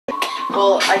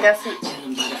Well, I guess his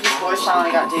voice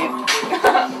finally got deep.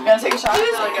 You wanna take a shot?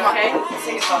 Okay. Let's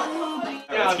take a shot.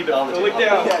 Yeah, let's keep it on the table. Look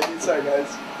down. Yeah, dude, sorry guys.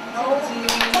 Come on.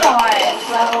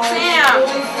 Sam!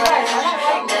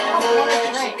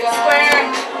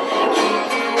 Square.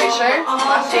 Are you sure?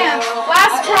 Last chance.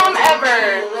 Last prom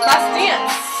ever. Last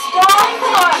dance. Stop!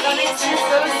 That makes me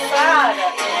so sad.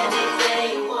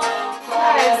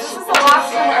 Guys, this is the last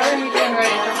time we're ever going to be getting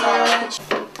ready for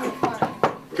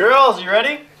prom. Girls, you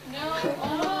ready? No.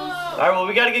 Alright, well,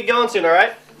 we gotta get going soon,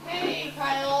 alright? Hey,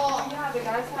 Kyle. Yeah, the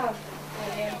guys have.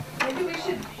 Maybe we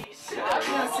should. You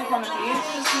wanna sleep on the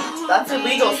beach? That's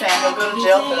illegal, Sam. You'll go to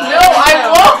jail for that. No, I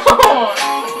won't!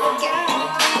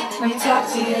 Let me talk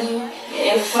to you.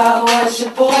 If I was your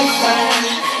boyfriend,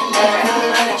 never ever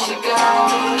let you go.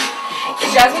 Is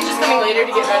Jasmine just coming later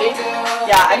to get ready?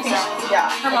 Yeah, I think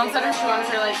yeah. Her mom said she wanted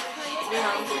her like to be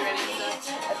home to get ready.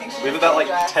 I think We have about like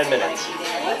 10 minutes.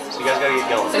 So you guys gotta get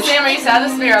going. So Sam, are you sad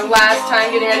this will be our last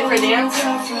time getting ready for a dance?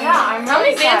 Yeah, I'm How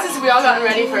many dances have we all gotten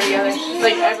ready for together?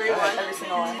 Like everyone. every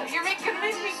single one. You're gonna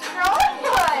make me cry.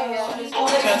 Do you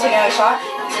want to take another shot?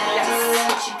 Yes.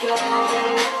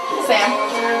 Sam.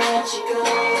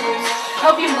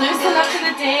 Hope you loosen up to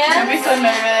the Don't dance. be so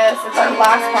nervous. It's our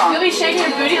last prom. You'll be shaking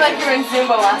your booty like you were in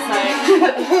Zumba last night.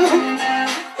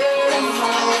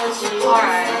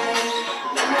 Alright.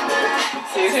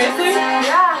 Seriously?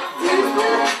 Yeah. Seriously?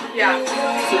 Yeah.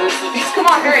 Seriously. Come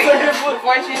on, hurry.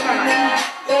 Before I change my mind.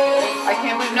 I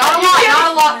can't believe Not a lot, not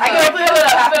a lot. I can't believe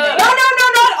what's happening. No,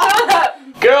 not all of that.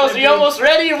 Girls, are you almost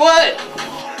ready or what?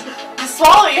 Just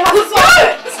swallow. You have to swallow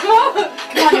it. Swallow.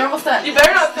 Come on, you're almost done. You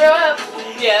better not throw up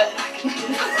yet.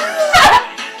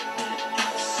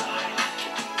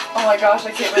 Oh my gosh,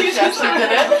 I can't believe Jesse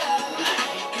did it.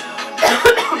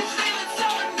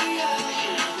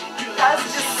 That's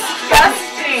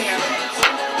disgusting.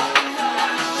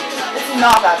 It's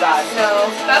not that bad. No,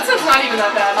 that stuff's not even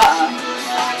that bad.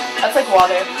 That's like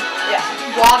water. Yeah.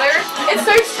 Water? It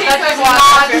starts to taste like water.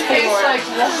 water. It tastes like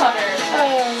water.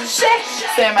 Shit.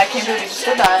 Sam, I can't believe you just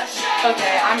did that.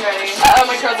 Okay, I'm ready. Uh-oh,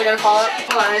 my curls are gonna fall up.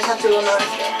 Hold on, I just have to do a little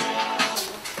noise.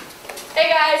 Hey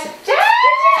guys!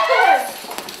 Yes!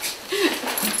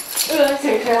 Ooh, let's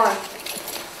see, come on.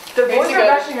 The boys are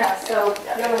rushing us, so you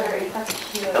gotta hurry. That's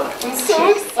cute. I'm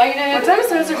so excited. What time is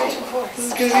the reservation for? This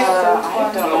is gonna be so fun.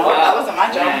 I don't know. That wasn't my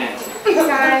job. Hey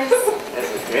guys. This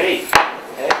is great.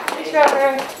 Hey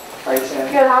Trevor. How are you, Sam?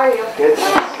 Good, how are you? Good.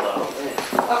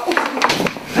 Oh.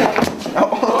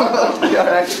 Oh, yeah,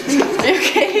 Are you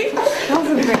okay?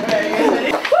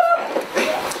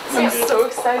 I'm so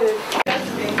excited. that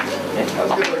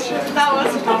was good for Sam. That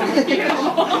was fun.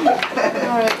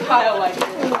 Alright, Kyle liked it.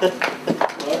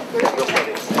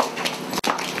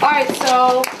 Alright,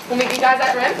 so we'll meet you guys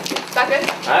at Rim. Is that good?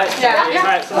 Alright. Yeah.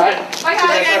 Alright, sounds good. Bye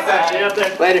guys. See you up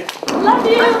there. Later. Love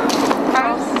you.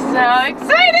 I'm so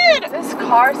excited. This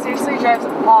car seriously drives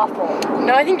awful.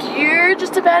 No, I think you're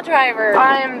just a bad driver.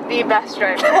 I'm the best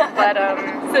driver, but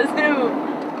says who?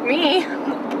 Me.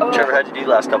 Trevor, how'd you do the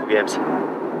last couple games?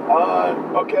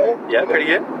 Okay. Yeah, pretty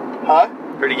good? Huh?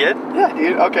 Pretty good? Yeah,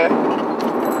 dude, okay.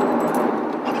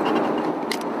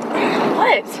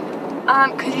 What?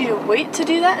 Could you wait to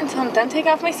do that until I'm done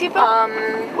taking off my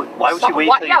seatbelt? Why would you wait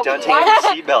until you're done taking your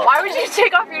seatbelt? Why would you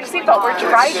take off your seatbelt? We're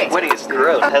driving. Sweating, it's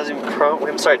gross. It hasn't even we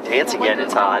haven't started dancing yet,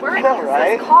 it's hot. We're,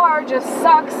 right? This car just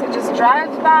sucks. It just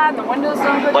drives bad. The windows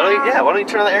don't go Why don't down. you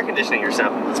turn on the air conditioning or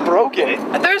something? It's broken.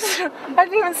 There's, I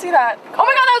didn't even see that. Oh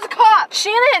my god, that was a cop!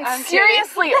 Shannon, I'm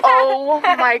seriously. Oh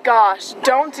my gosh,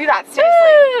 don't do that,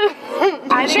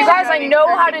 seriously. You guys, I know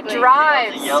how to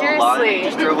drive, The yellow line you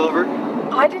just seriously. drove over?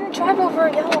 I didn't drive over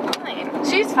a yellow line.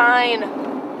 She's fine,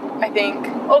 I think.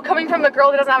 Oh, coming from the girl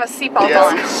that doesn't have a seatbelt Yeah,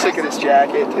 on. I'm sick of this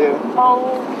jacket, too.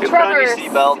 Oh, You put on your Trevor.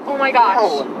 seatbelt. Oh my gosh.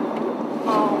 No.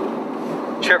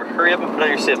 Oh. Trevor, hurry up and put on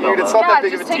your seatbelt. Dude, it's on. not that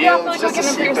big of just a take it off deal. really It's just quick a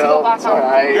and then put your seatbelt seatbelt. back It's on.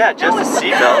 alright. Yeah, just a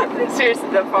seatbelt. Seriously,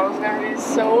 the phone's gonna be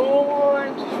so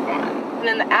much fun. And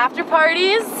then the after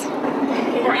parties.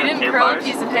 You didn't curl a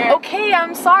piece of hair. Okay,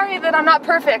 I'm sorry that I'm not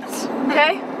perfect.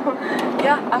 Okay?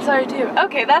 Yeah, I'm sorry too.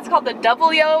 Okay, that's called the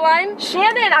double yellow line.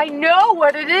 Shannon, I know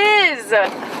what it is.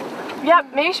 Yeah,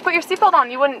 maybe you should put your seatbelt on.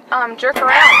 You wouldn't jerk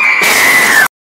around.